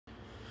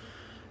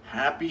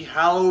Happy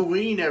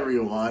Halloween,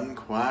 everyone.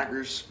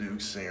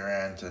 QuackersSpooks here,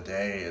 and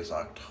today is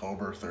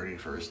October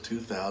 31st,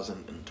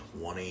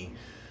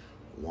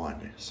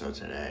 2021. So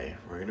today,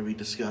 we're going to be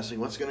discussing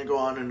what's going to go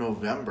on in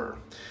November.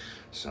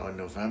 So in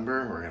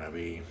November, we're going to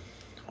be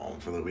home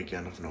for the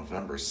weekend of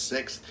November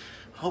 6th.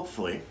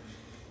 Hopefully,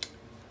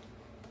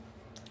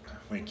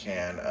 we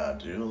can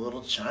do a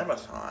little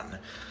chime-a-thon.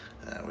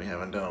 We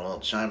haven't done a little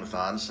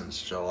chime-a-thon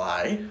since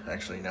July.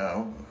 Actually,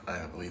 no. I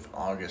believe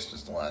August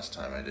is the last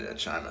time I did a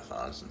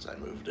chime-a-thon since I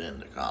moved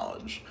into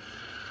college.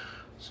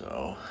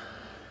 So,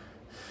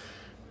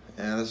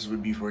 yeah, this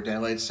would be for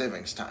daylight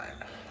savings time.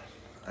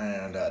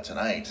 And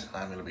tonight,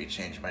 I'm going to be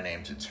changing my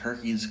name to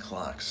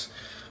TurkeysClocks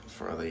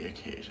for the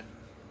occasion.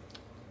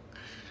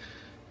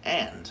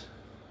 And,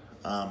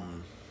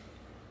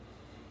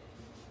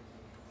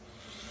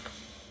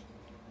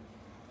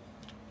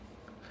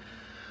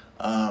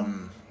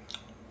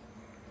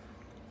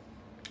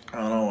 I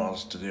don't know what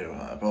else to do.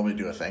 I'll probably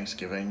do a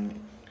Thanksgiving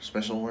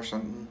special or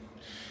something.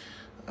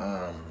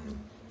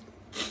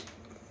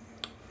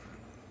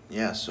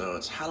 Yeah, so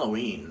it's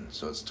Halloween,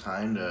 so it's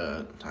time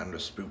to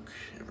spook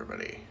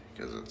everybody,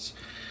 because it's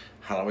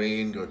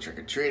Halloween. Go trick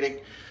or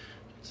treating.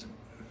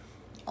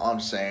 All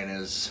I'm saying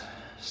is,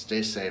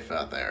 stay safe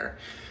out there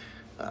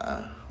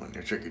when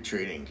you're trick or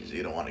treating, because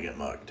you don't want to get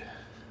mugged.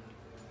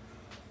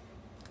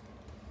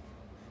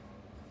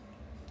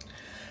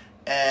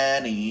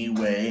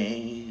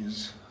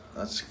 Anyways,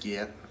 let's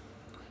get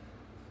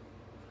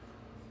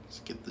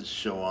this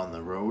show on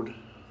the road.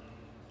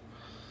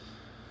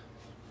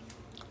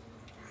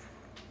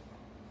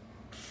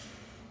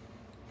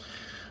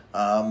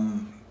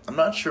 I'm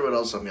not sure what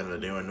else I'm gonna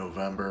do in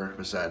November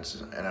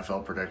besides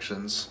NFL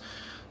predictions,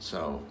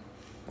 so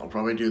I'll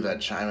probably do that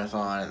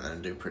chime-a-thon and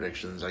then do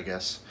predictions, I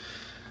guess,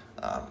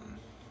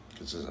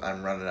 because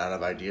I'm running out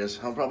of ideas.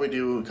 I'll probably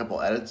do a couple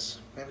edits,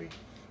 maybe.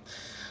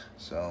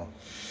 So,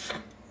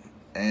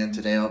 and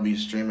today I'll be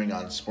streaming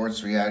on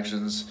Sports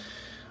Reactions.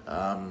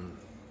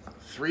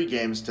 3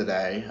 games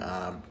today.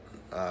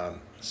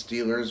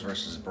 Steelers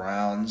versus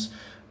Browns,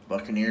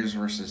 Buccaneers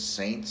versus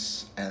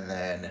Saints, and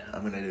then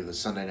I'm going to do the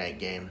Sunday night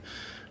game,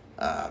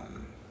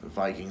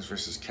 Vikings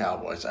versus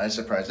Cowboys. I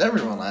surprised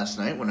everyone last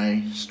night when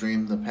I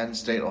streamed the Penn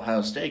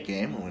State-Ohio State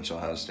game, in which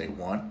Ohio State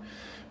won.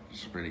 It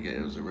was pretty good.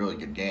 It was a really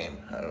good game.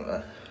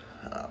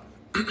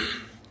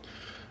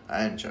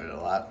 I enjoyed it a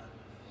lot.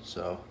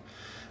 So,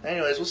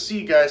 anyways, we'll see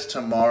you guys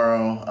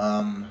tomorrow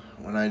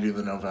when I do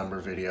the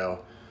November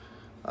video.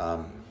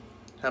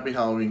 Happy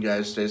Halloween,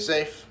 guys. Stay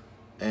safe,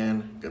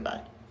 and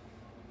goodbye.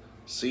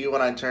 See you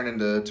when I turn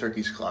into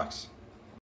TurkeysClocks.